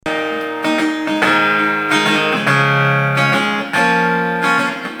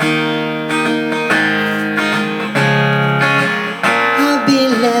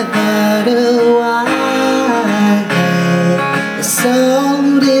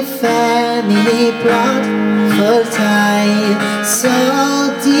family plot for time. So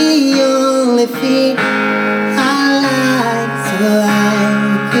the only thing I like, so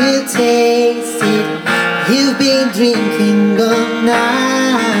I could taste it. You've been drinking all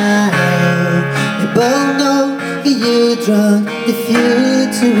night. We both know you drunk the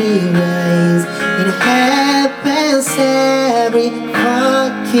future realize. It happens every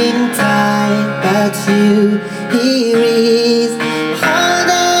fucking time. But you, here is all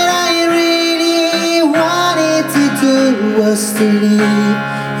that I really wanted to do was to leave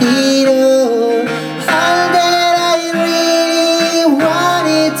it all. All that I really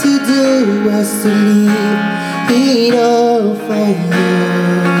wanted to do was to leave it all for you.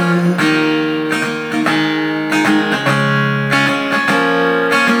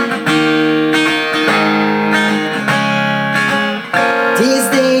 This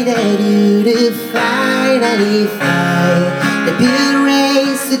day that you finally find the pure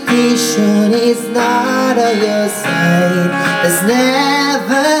institution is not on your side. There's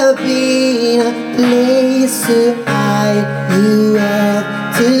never been a place to hide. You have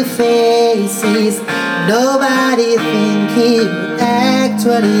to face it. Nobody thinking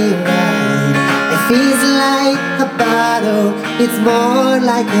actually right. It feels like a battle, it's more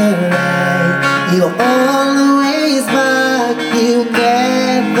like a ride. You always bark, you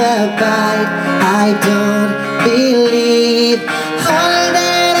never bite. I don't believe all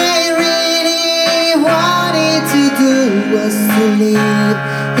that I really wanted to do was to leave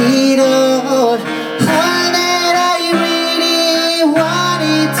it all. All that I really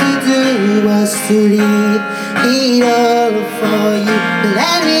wanted to do was to leave it all for you.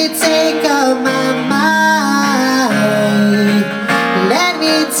 Let me take all my mind. Let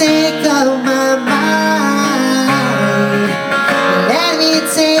me take all my mind. Let me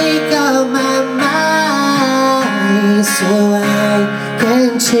take all my mind so I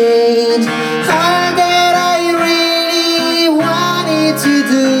can change. All that I really wanted to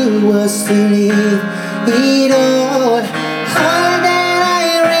do was to leave it all. All that I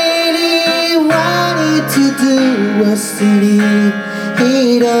really wanted to do was to leave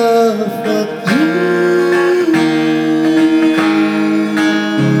it all for